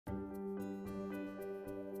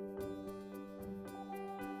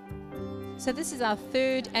So this is our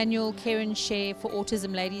third annual Care and Share for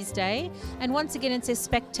Autism Ladies Day, and once again it's a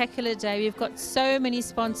spectacular day. We've got so many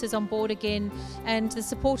sponsors on board again, and the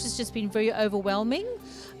support has just been very overwhelming.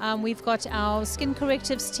 We've got our skin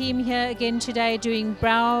correctives team here again today doing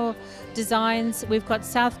brow designs. We've got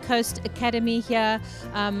South Coast Academy here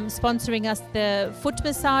sponsoring us the foot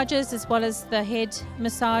massages as well as the head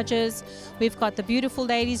massages. We've got the beautiful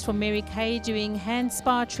ladies from Mary Kay doing hand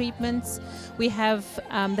spa treatments. We have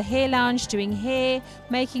the Hair Lounge doing hair,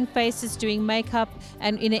 making faces, doing makeup,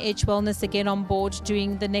 and Inner Edge Wellness again on board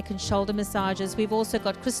doing the neck and shoulder massages. We've also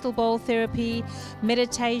got crystal bowl therapy,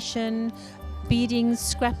 meditation, beading,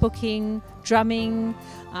 scrapbooking, drumming.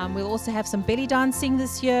 We'll also have some belly dancing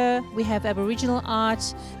this year. We have Aboriginal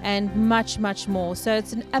art and much, much more. So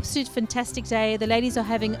it's an absolute fantastic day. The ladies are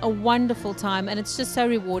having a wonderful time, and it's just so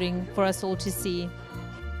rewarding for us all to see.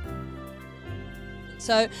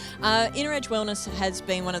 So Inner Edge Wellness has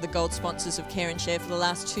been one of the gold sponsors of Care and Share for the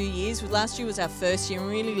last 2 years. Last year was our first year and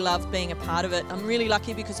really loved being a part of it. I'm really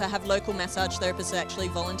lucky because I have local massage therapists actually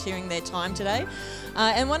volunteering their time today.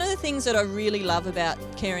 And one of the things that I really love about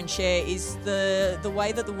Care and Share is the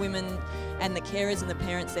way that the women and the carers and the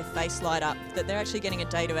parents, their face light up, that they're actually getting a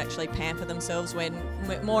day to actually pamper themselves when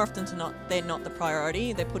more often than not they're not the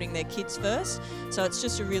priority, they're putting their kids first. So it's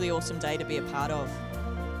just a really awesome day to be a part of.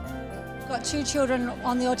 Got 2 children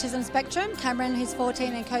on the autism spectrum, Cameron who's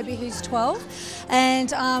 14 and Kobe who's 12,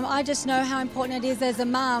 and I just know how important it is as a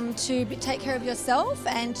mum to take care of yourself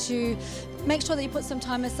and to make sure that you put some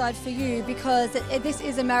time aside for you, because this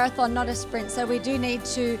is a marathon, not a sprint. So we do need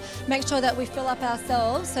to make sure that we fill up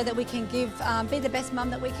ourselves so that we can be the best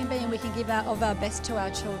mum that we can be, and we can give of our best to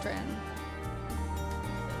our children.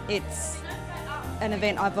 It's an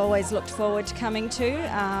event I've always looked forward to coming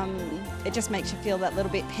to. It just makes you feel that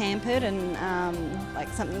little bit pampered and like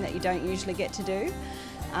something that you don't usually get to do.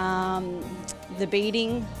 The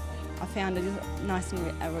beading, I found a nice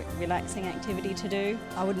and relaxing activity to do.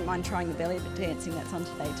 I wouldn't mind trying the belly dancing that's on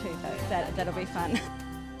today too, that'll be fun.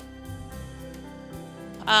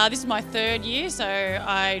 This is my 3rd year, so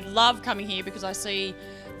I love coming here because I see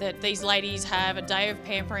that these ladies have a day of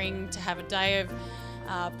pampering, to have a day of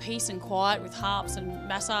peace and quiet with harps and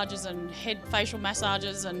massages and head facial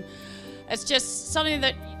massages, and it's just something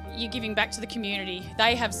that you're giving back to the community.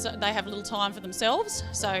 They have a little time for themselves,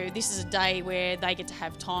 so this is a day where they get to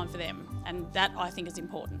have time for them, and that I think is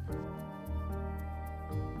important.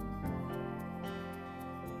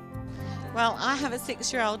 Well, I have a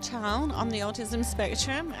 6-year-old child on the autism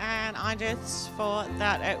spectrum, and I just thought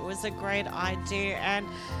that it was a great idea, and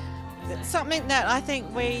it's something that I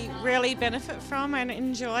think we really benefit from and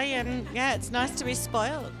enjoy, and yeah, it's nice to be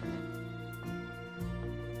spoiled.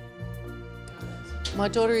 My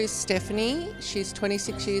daughter is Stephanie. She's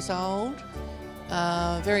 26 years old,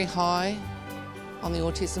 very high on the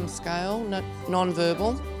autism scale,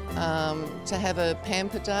 non-verbal. To have a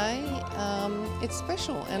pamper day, it's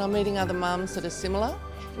special, and I'm meeting other mums that are similar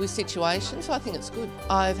with situations, so I think it's good.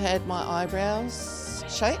 I've had my eyebrows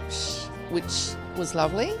shaped, which was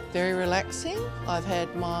lovely, very relaxing. I've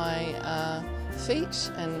had my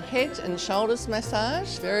feet and head and shoulders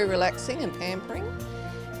massage, very relaxing and pampering.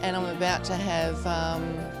 And I'm about to have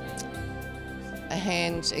a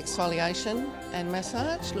hand exfoliation and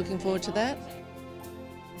massage, looking forward to that.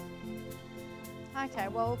 Okay,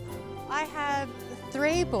 well, I have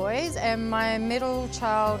 3 boys, and my middle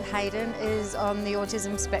child, Hayden, is on the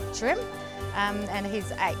autism spectrum, and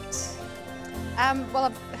he's 8. Well,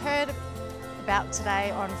 I've heard about today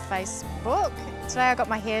on Facebook. Today I got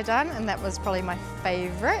my hair done, and that was probably my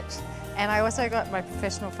favourite. And I also got my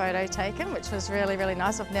professional photo taken, which was really, really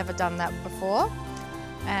nice. I've never done that before.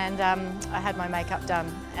 And I had my makeup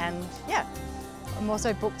done, and yeah, I'm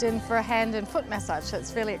also booked in for a hand and foot massage, so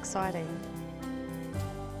it's really exciting.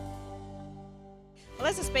 Well,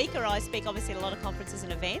 as a speaker, I speak obviously at a lot of conferences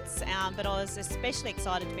and events, but I was especially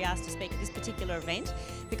excited to be asked to speak at this particular event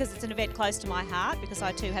because it's an event close to my heart, because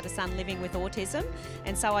I too have a son living with autism,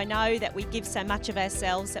 and so I know that we give so much of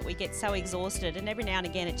ourselves that we get so exhausted, and every now and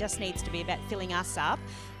again it just needs to be about filling us up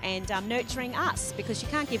and nurturing us, because you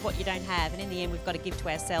can't give what you don't have, and in the end we've got to give to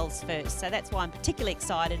ourselves first. So that's why I'm particularly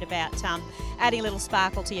excited about adding a little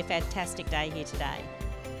sparkle to your fantastic day here today.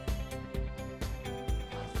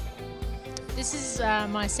 This is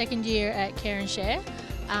my 2nd year at Care and Share.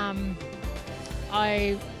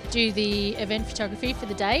 I do the event photography for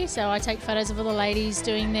the day, so I take photos of all the ladies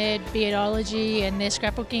doing their beardology and their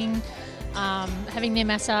scrapbooking, having their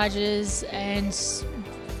massages, and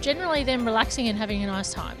generally them relaxing and having a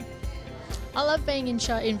nice time. I love being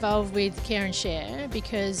involved with Care and Share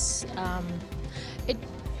because it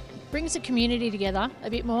brings the community together a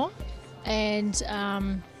bit more. and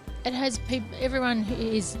it has everyone who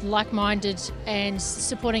is like-minded and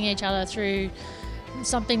supporting each other through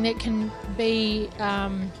something that can be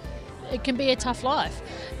it can be a tough life.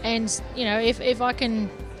 And you know, if I can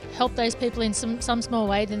help those people in some small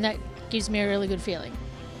way, then that gives me a really good feeling.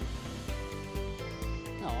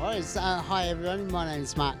 No worries. Hi everyone, my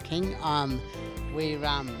name's Mark King. We're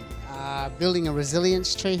building a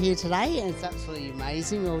resilience tree here today, and it's absolutely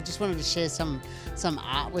amazing. We just wanted to share some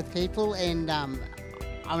art with people, and I'm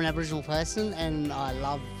an Aboriginal person, and I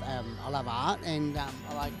love art, and I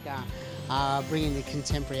like bringing the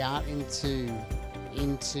contemporary art into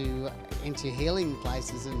healing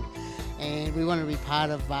places, and we want to be part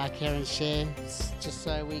of Care and Share, just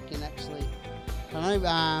so we can actually, I don't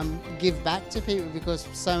know, give back to people, because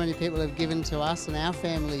so many people have given to us and our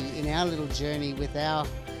family in our little journey with our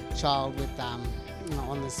child with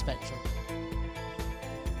on the spectrum.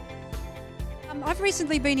 I've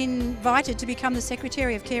recently been invited to become the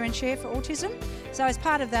Secretary of Care and Share for Autism. So as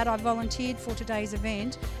part of that, I volunteered for today's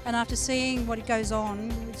event, and after seeing what goes on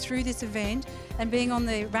through this event and being on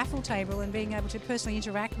the raffle table and being able to personally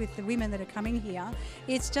interact with the women that are coming here,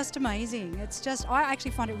 it's just amazing. I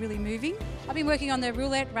actually find it really moving. I've been working on the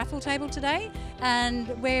roulette raffle table today, and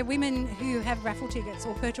where women who have raffle tickets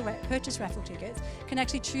or purchase raffle tickets can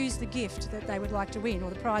actually choose the gift that they would like to win, or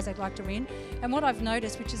the prize they'd like to win. And what I've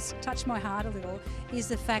noticed, which has touched my heart a little, is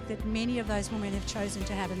the fact that many of those women have chosen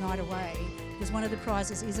to have a night away, because one of the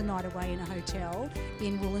prizes is a night away in a hotel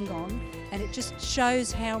in Wollongong, and it just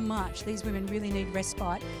shows how much these women really need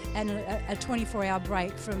respite and a 24-hour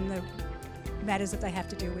break from the matters that they have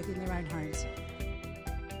to deal with in their own homes.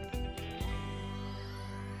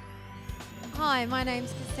 Hi, my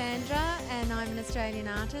name's Cassandra and I'm an Australian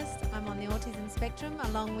artist. I'm on the autism spectrum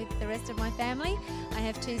along with the rest of my family. I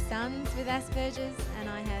have 2 sons with Asperger's and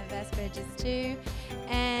I have Asperger's too.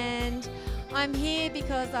 And I'm here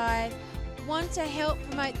because I want to help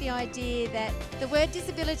promote the idea that the word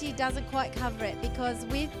disability doesn't quite cover it, because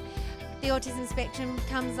with the autism spectrum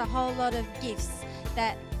comes a whole lot of gifts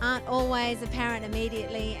that aren't always apparent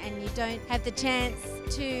immediately, and you don't have the chance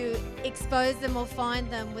to expose them or find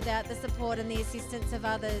them without the support and the assistance of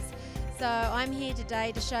others. So I'm here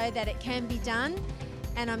today to show that it can be done,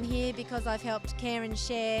 and I'm here because I've helped Care and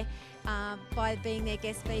Share by being their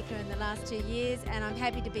guest speaker in the last 2 years, and I'm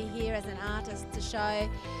happy to be here as an artist to show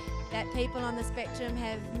that people on the spectrum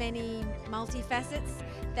have many multifacets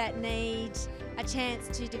that need a chance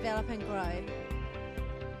to develop and grow.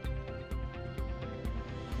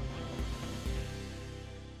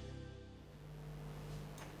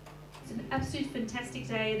 It's an absolute fantastic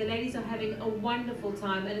day. The ladies are having a wonderful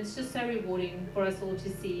time, and it's just so rewarding for us all to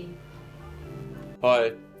see.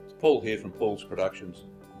 Hi, it's Paul here from Paul's Productions.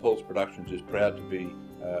 Paul's Productions is proud to be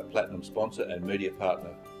a Platinum sponsor and media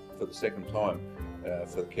partner for the second time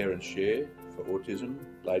for the Care and Share for Autism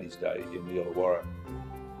Ladies' Day in the Illawarra.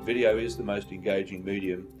 Video is the most engaging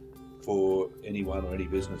medium for anyone or any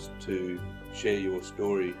business to share your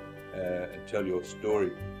story and tell your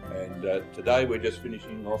story. And today we're just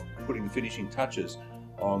finishing off, putting the finishing touches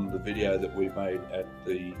on the video that we made at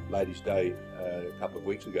the Ladies' Day a couple of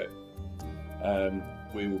weeks ago.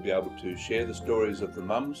 We will be able to share the stories of the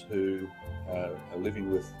mums who are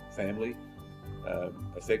living with family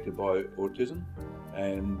affected by autism,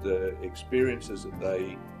 and the experiences that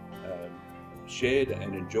they shared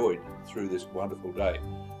and enjoyed through this wonderful day.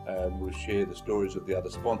 We'll share the stories of the other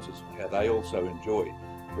sponsors, how they also enjoy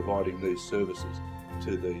providing these services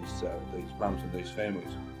to these mums and these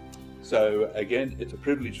families. So again, it's a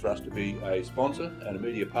privilege for us to be a sponsor and a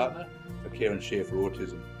media partner for Care and Share for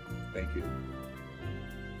Autism. Thank you.